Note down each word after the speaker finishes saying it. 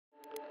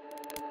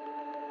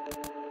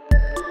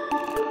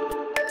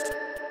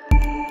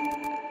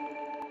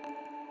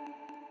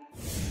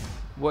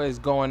What is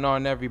going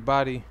on,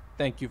 everybody?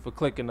 Thank you for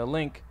clicking the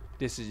link.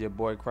 This is your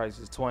boy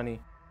Crisis 20.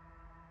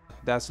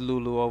 That's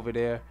Lulu over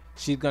there.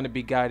 She's gonna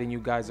be guiding you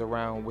guys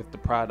around with the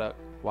product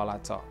while I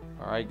talk.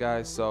 Alright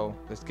guys, so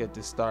let's get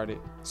this started.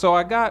 So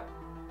I got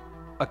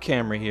a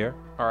camera here.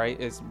 Alright,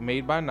 it's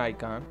made by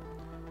Nikon.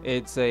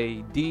 It's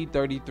a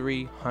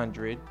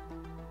D3300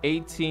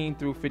 18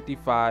 through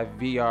 55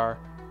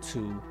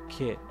 VR2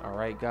 kit.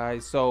 Alright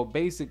guys, so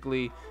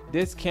basically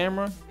this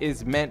camera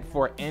is meant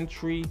for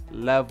entry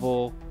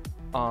level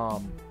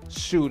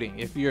shooting.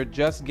 If you're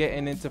just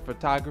getting into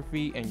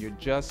photography and you're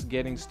just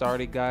getting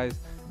started, guys,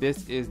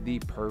 this is the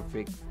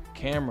perfect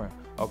camera.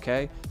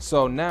 Okay,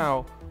 so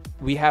now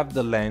we have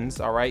the lens.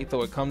 All right,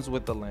 so it comes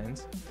with the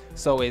lens.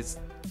 So it's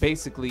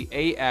basically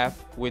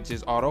AF, which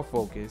is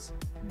autofocus,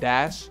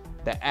 dash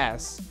the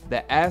S.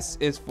 The S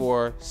is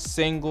for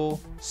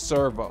single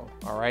servo.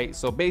 All right,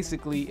 so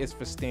basically it's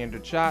for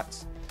standard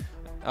shots.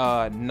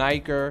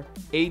 NIKKOR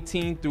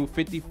 18 through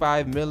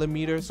 55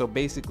 millimeters, so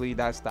basically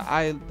that's the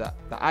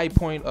eye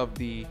point of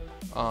the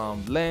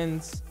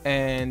lens.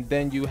 And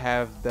then you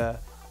have the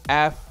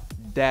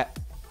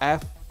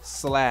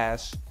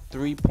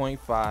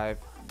f/3.5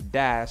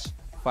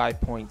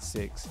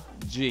 5.6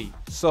 G.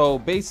 So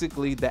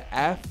basically the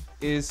F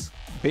is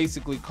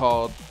basically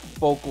called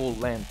focal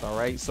length. All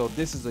right, so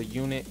this is a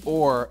unit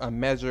or a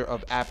measure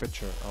of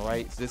aperture. All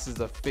right, this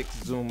is a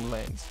fixed zoom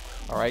lens.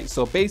 All right,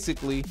 so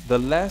basically the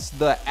less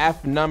the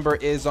F number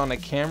is on a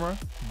camera,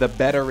 the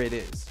better it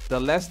is. The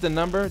less the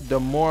number, the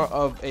more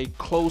of a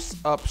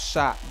close-up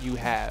shot you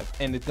have,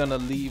 and it's gonna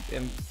leave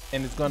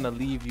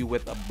you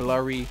with a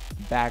blurry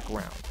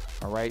background.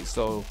 All right,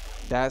 so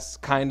that's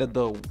kind of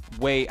the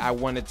way I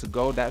wanted to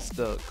go. That's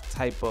the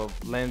type of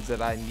lens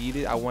that I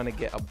needed. I want to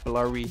get a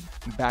blurry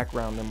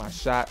background in my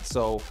shot,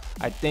 so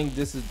I think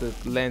this is the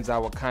lens I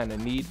would kind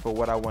of need for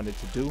what I wanted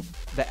to do.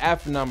 The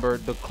F number,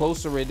 the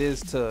closer it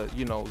is to,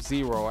 you know,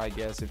 0, I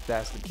guess, if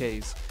that's the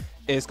case,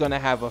 it's gonna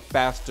have a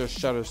faster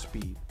shutter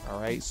speed. All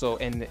right, so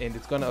and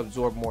it's gonna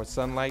absorb more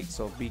sunlight,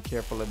 so be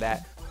careful of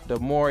that. The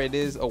more it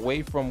is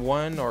away from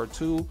 1 or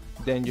 2,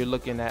 then you're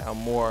looking at a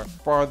more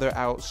farther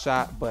out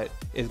shot, but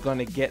it's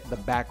gonna get the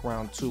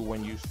background too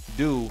when you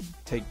do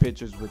take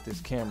pictures with this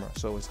camera.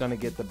 So it's gonna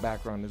get the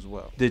background as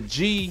well. The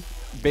G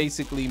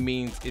basically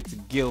means it's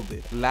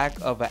gilded,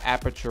 lack of an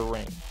aperture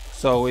ring.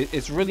 So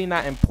it's really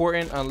not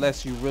important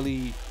unless you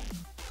really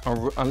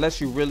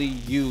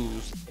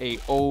use a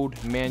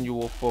old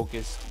manual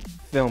focused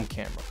film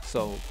camera.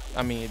 So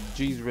I mean,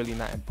 G is really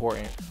not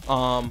important.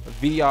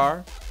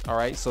 VR, all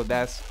right, so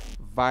that's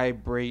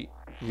vibrate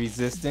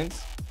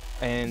resistance,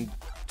 and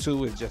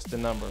 2 is just a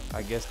number.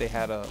 I guess they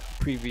had a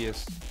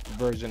previous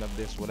version of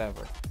this,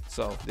 whatever,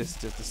 so this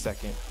is just the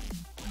second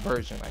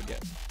version, I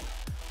guess.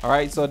 All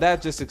right, so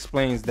that just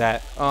explains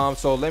that.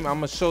 So I'm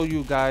gonna show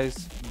you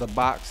guys the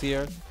box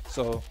here.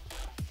 So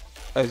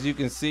as you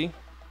can see,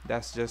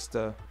 that's just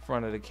the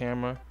front of the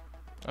camera.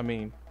 I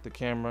mean the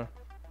camera.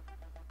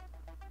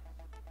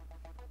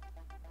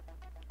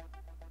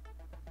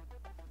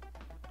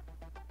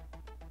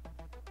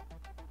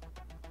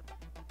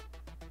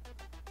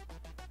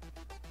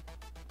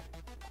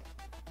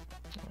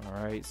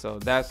 All right, so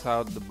that's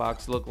how the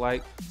box look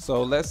like.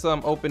 So let's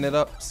open it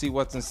up, see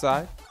what's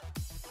inside.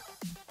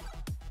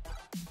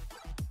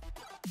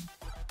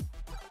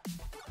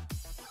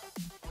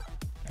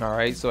 All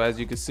right, so as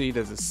you can see,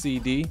 there's a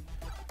CD.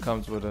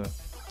 Comes with a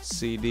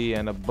CD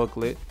and a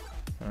booklet.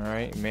 All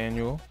right,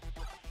 manual.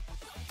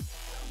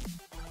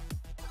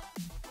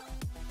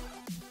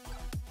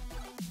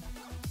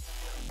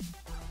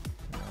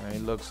 All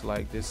right, looks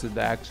like this is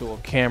the actual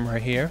camera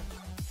here.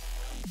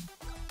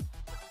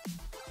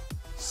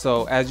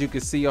 So as you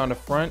can see on the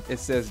front, it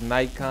says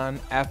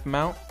Nikon F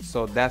mount.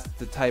 So that's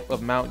the type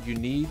of mount you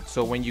need.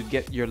 So when you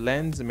get your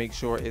lens, make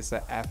sure it's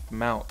an F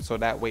mount, so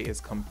that way it's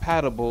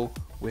compatible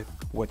with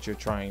what you're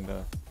trying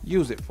to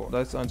use it for.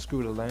 Let's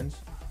unscrew the lens,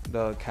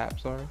 the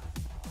cap, sorry.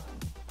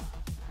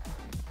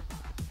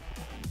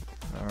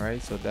 All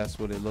right, so that's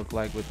what it looked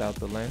like without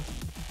the lens.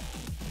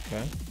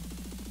 Okay,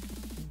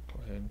 go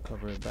ahead and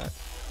cover it back.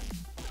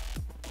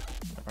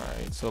 All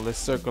right, so let's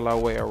circle our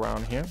way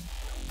around here.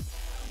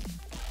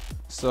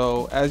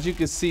 So as you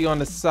can see on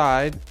the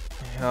side,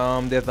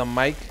 there's a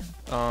mic.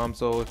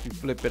 So if you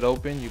flip it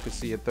open, you can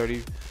see a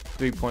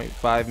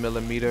 33.5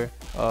 millimeter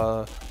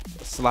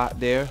slot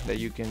there that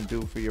you can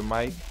do for your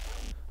mic.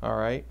 All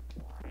right.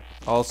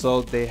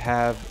 Also, they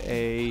have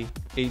a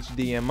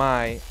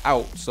HDMI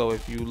out. So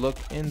if you look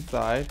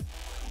inside,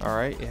 all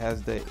right, it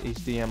has the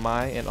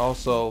HDMI, and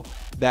also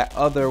that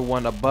other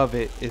one above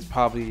it is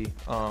probably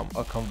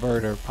a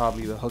converter,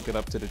 probably to hook it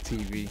up to the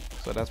TV.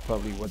 So that's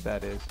probably what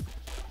that is.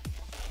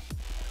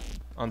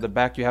 On the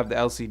back, you have the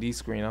LCD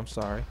screen. I'm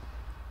sorry,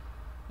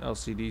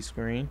 LCD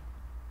screen.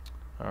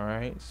 All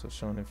right, so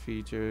showing the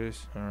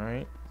features. All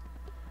right.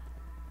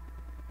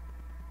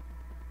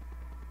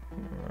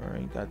 All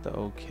right, got the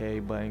OK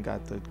button,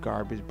 got the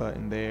garbage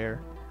button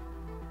there.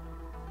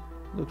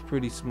 Looks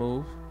pretty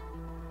smooth.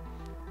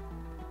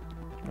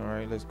 All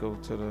right, let's go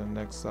to the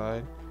next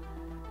side.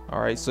 All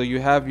right, so you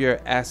have your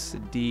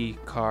SD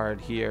card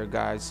here,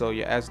 guys. So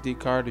your SD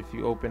card, if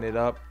you open it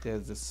up,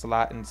 there's a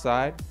slot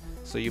inside.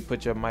 So you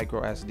put your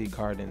micro SD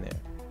card in there.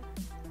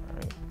 All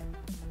right.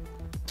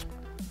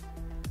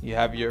 You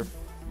have your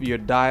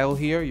dial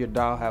here. Your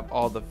dial have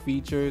all the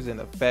features and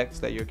effects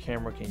that your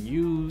camera can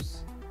use.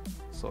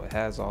 So it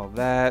has all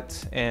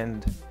that,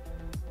 and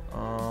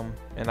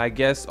I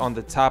guess on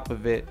the top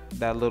of it,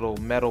 that little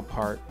metal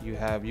part, you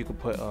could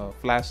put a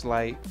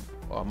flashlight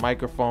or a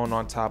microphone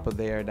on top of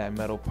there, that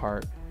metal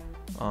part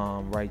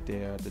right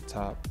there at the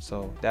top.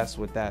 So that's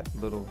what that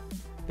little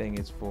thing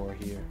is for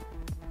here.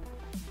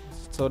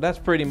 So that's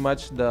pretty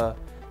much the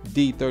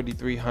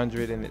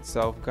D3300 in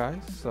itself, guys.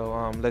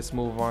 So let's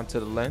move on to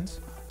the lens.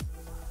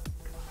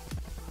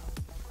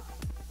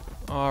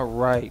 All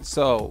right,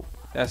 so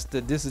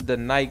this is the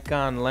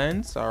Nikon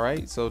lens. All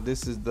right, so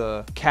this is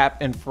the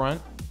cap in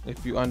front.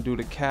 If you undo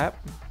the cap,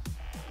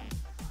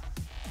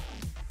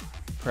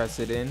 press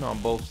it in on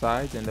both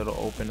sides and it'll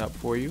open up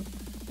for you,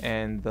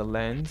 and the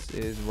lens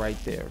is right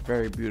there.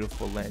 Very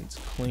beautiful lens,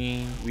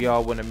 clean. We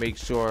all want to make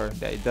sure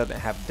that it doesn't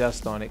have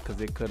dust on it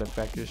because it could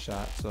affect your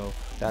shot, so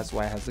that's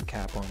why it has a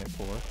cap on it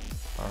for.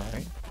 All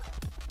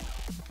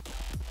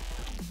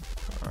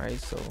right,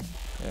 so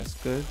that's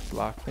good. It's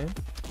locked in.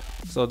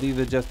 So these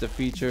are just the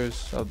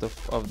features of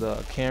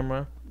the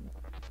camera.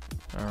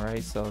 All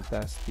right, so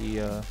that's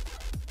the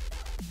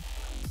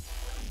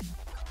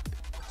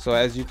so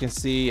as you can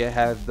see, it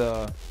has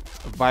the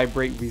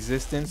vibrate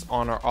resistance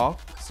on or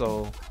off.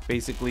 So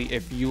basically,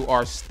 if you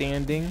are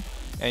standing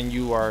and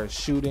you are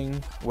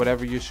shooting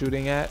whatever you're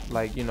shooting at,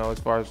 like, you know, as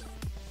far as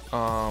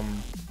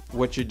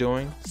what you're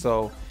doing,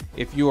 so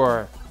if you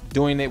are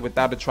doing it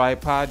without a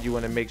tripod, you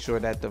want to make sure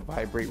that the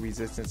vibrate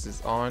resistance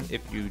is on.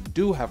 If you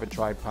do have a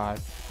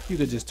tripod, you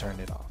could just turn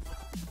it off.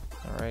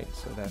 All right,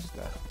 so that's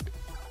that.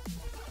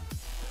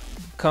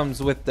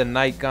 Comes with the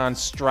Nikon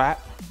strap.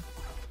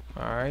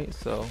 All right,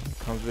 so it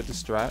comes with the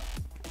strap.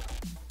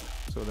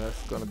 So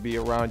that's gonna be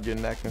around your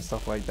neck and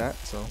stuff like that.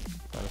 So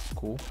that's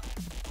cool.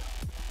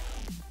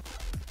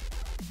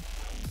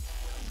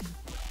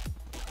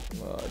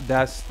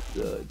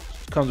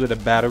 Comes with a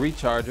battery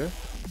charger.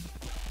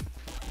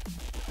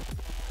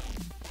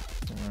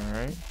 All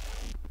right.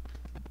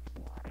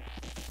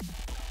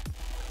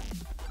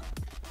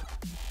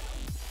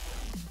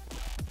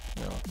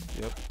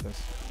 Yep,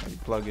 that's how you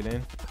plug it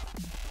in.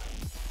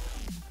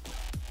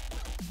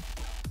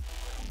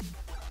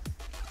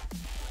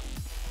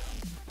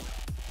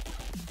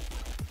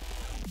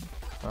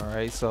 All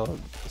right, so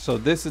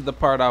this is the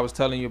part I was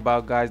telling you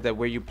about, guys, that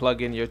where you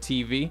plug in your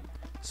TV.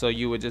 So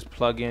you would just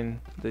plug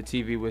in the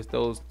TV with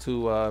those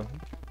two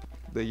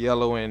the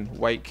yellow and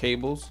white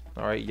cables.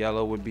 All right,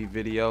 yellow would be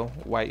video,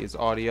 white is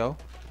audio.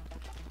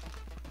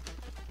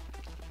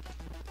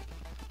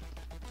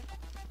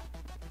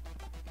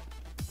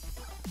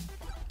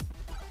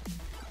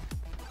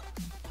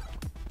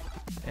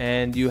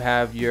 And you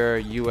have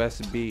your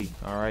USB.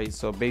 All right,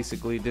 so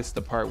basically this is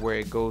the part where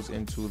it goes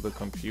into the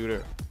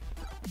computer.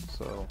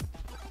 So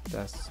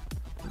that's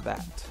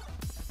that.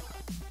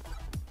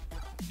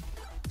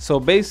 So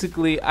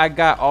basically I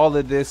got all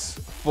of this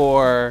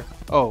for,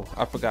 oh,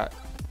 I forgot,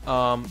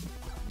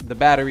 the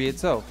battery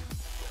itself.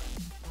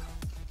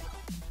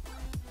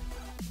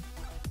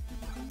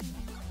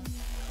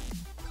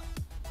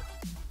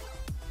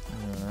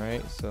 All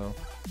right,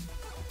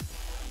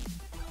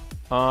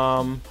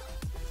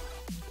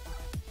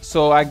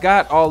 so I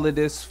got all of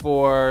this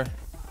for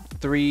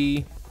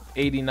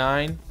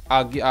 $389.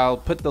 I'll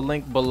put the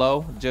link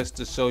below just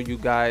to show you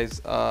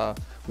guys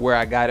where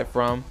I got it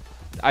from.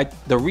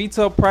 The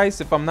retail price,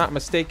 if I'm not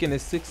mistaken,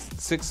 is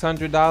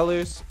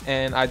 $600,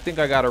 and I think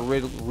I got a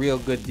real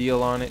good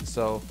deal on it.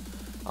 So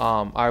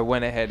I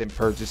went ahead and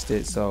purchased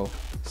it, so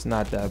it's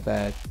not that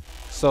bad.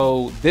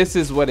 So this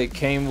is what it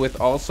came with.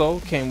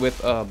 Also came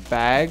with a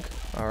bag.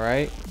 All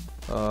right,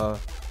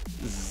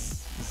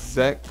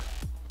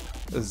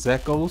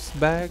 Zekos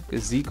bag.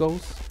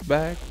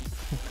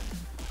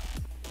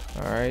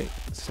 All right,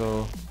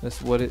 so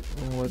that's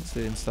what's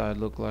the inside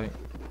look like.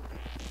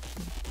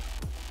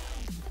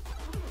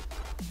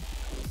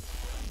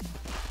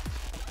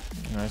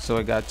 All right, so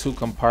it got two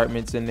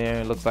compartments in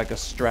there. It looks like a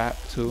strap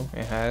too.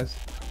 It has,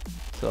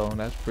 so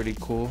that's pretty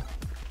cool.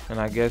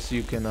 And I guess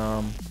you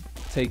can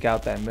take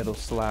out that middle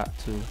slot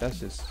too.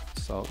 That's just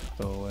salt to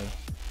throw away.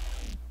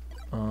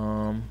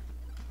 Oh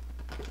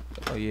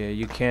yeah,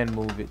 you can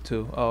move it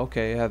too. Oh,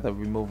 okay, it has a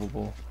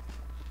removable.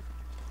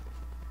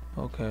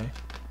 Okay,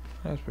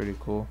 that's pretty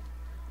cool.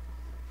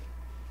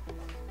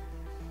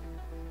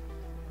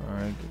 All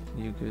right,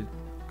 you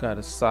got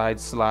a side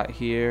slot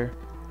here.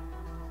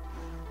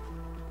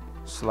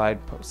 Side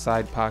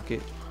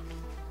pocket.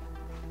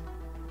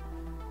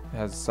 It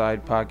has a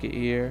side pocket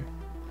here.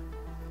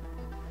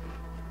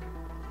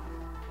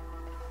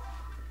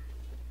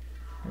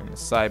 And a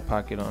side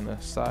pocket on the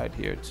side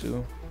here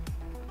too.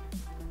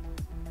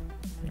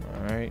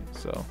 Alright,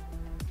 so.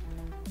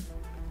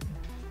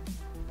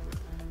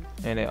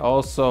 And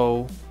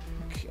also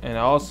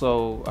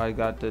I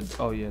got the,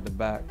 oh yeah, the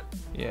back.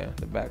 Yeah,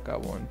 the back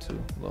got one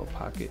too, little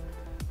pocket.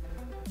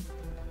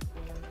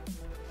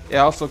 It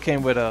also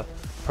came with a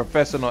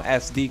professional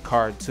SD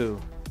card too.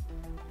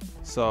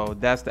 So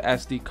that's the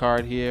SD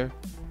card here.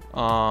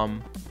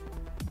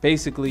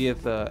 Basically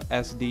it's a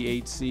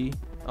SDHC.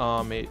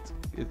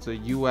 It's a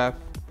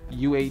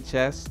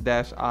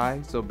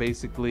UHS-I. So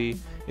basically,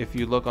 if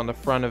you look on the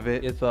front of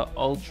it, it's a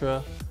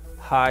ultra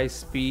high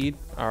speed.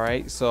 All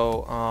right.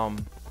 So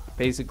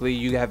basically,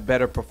 you have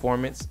better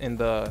performance in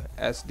the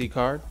SD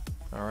card.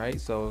 All right.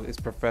 So it's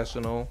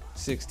professional,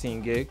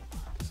 16 gig.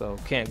 So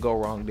can't go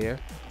wrong there.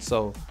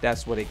 So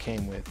that's what it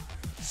came with.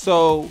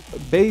 So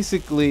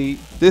basically,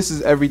 this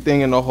is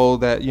everything in the whole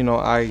that, you know,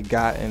 I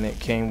got and it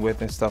came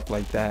with and stuff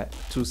like that.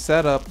 To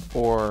set up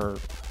or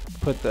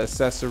put the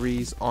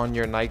accessories on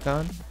your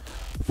Nikon,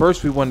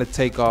 first we want to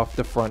take off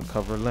the front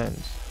cover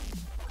lens.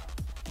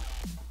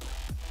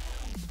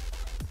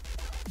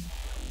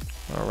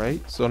 All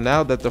right, so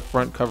now that the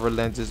front cover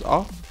lens is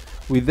off,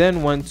 we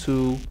then want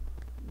to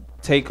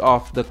take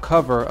off the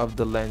cover of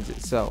the lens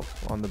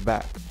itself on the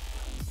back.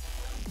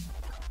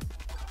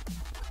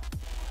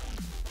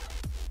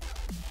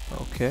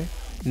 Okay,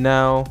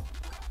 now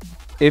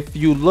if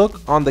you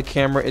look on the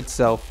camera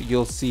itself,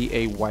 you'll see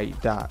a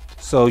white dot.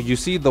 So you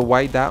see the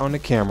white dot on the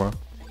camera.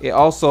 It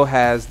also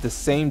has the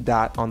same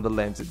dot on the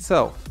lens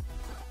itself.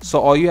 So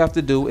all you have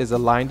to do is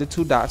align the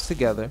two dots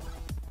together.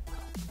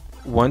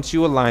 Once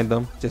you align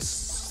them,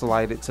 just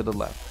slide it to the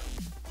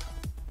left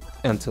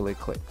until it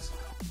clicks.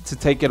 To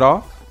take it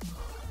off,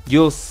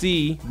 you'll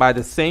see by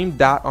the same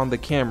dot on the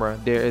camera,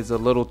 there is a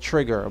little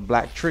trigger, a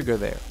black trigger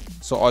there.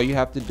 So all you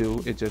have to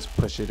do is just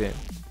push it in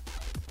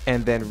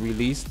and then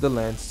release the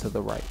lens to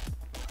the right.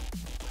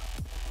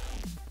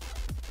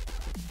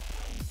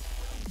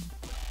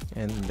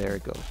 And there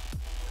it goes.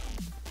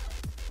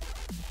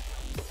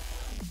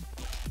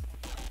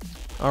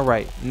 All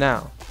right,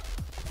 now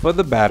for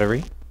the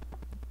battery.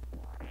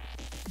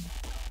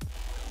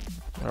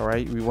 All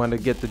right, we want to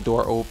get the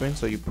door open,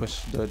 so you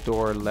push the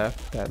door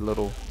left, that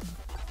little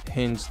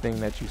hinge thing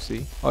that you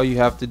see. All you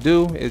have to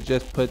do is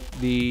just put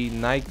the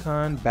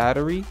Nikon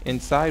battery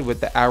inside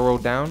with the arrow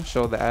down.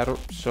 Show the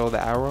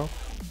arrow.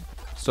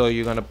 So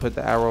you're gonna put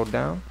the arrow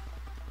down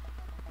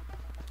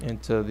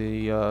into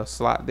the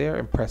slot there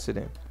and press it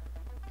in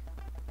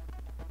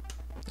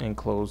and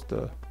close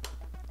the.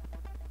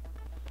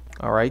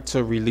 All right,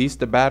 to release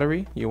the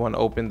battery, you want to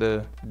open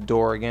the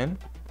door again.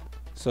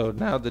 So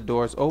now the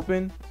door is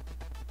open,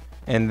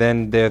 and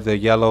then there's the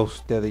yellow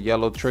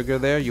trigger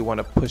there. You want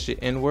to push it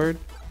inward,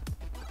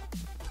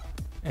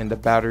 and the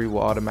battery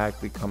will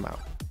automatically come out.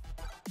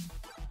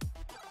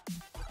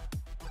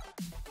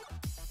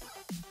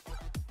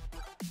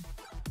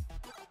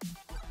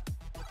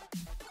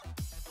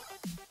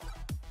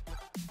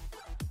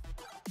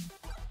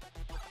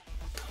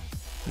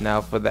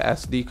 Now for the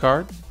SD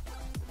card,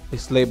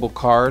 it's labeled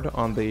card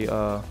on the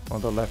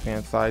left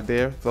hand side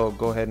there. So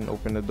go ahead and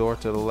open the door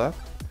to the left,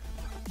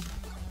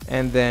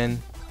 and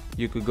then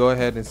you could go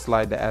ahead and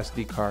slide the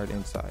SD card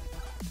inside.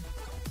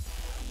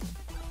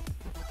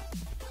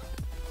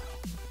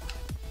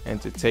 And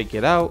to take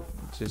it out,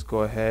 just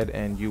go ahead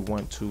and you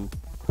want to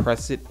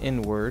press it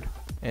inward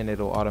and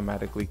it'll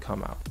automatically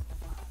come out.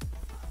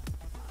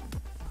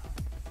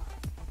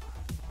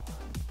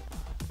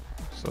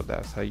 So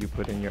that's how you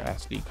put in your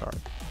SD card.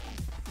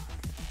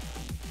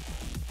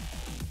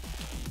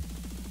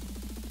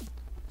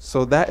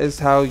 So that is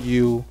how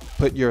you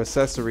put your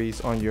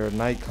accessories on your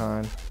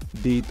Nikon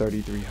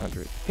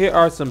D3300. Here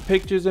are some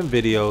pictures and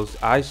videos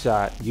I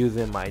shot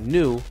using my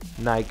new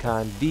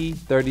Nikon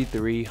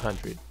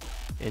D3300.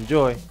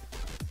 Enjoy.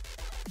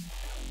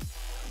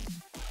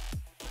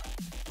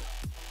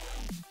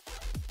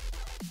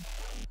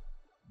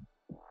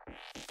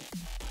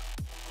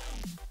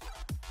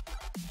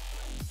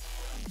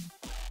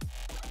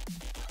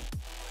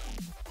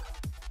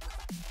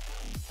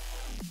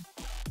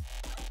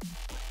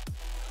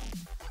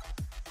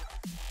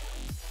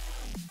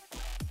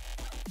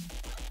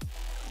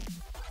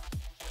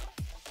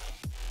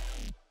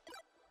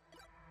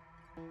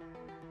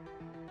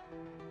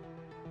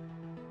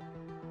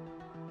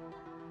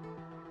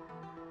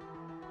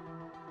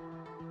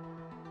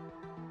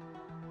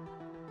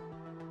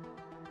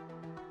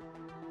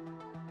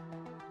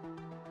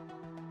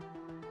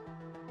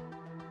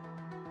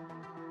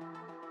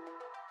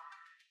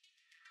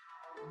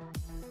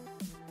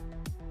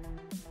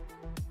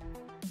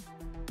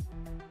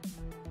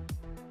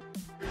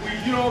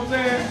 You know what I'm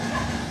saying?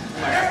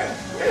 Like,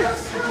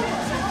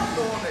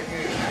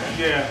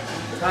 yeah.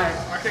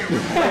 I can't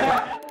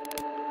remember.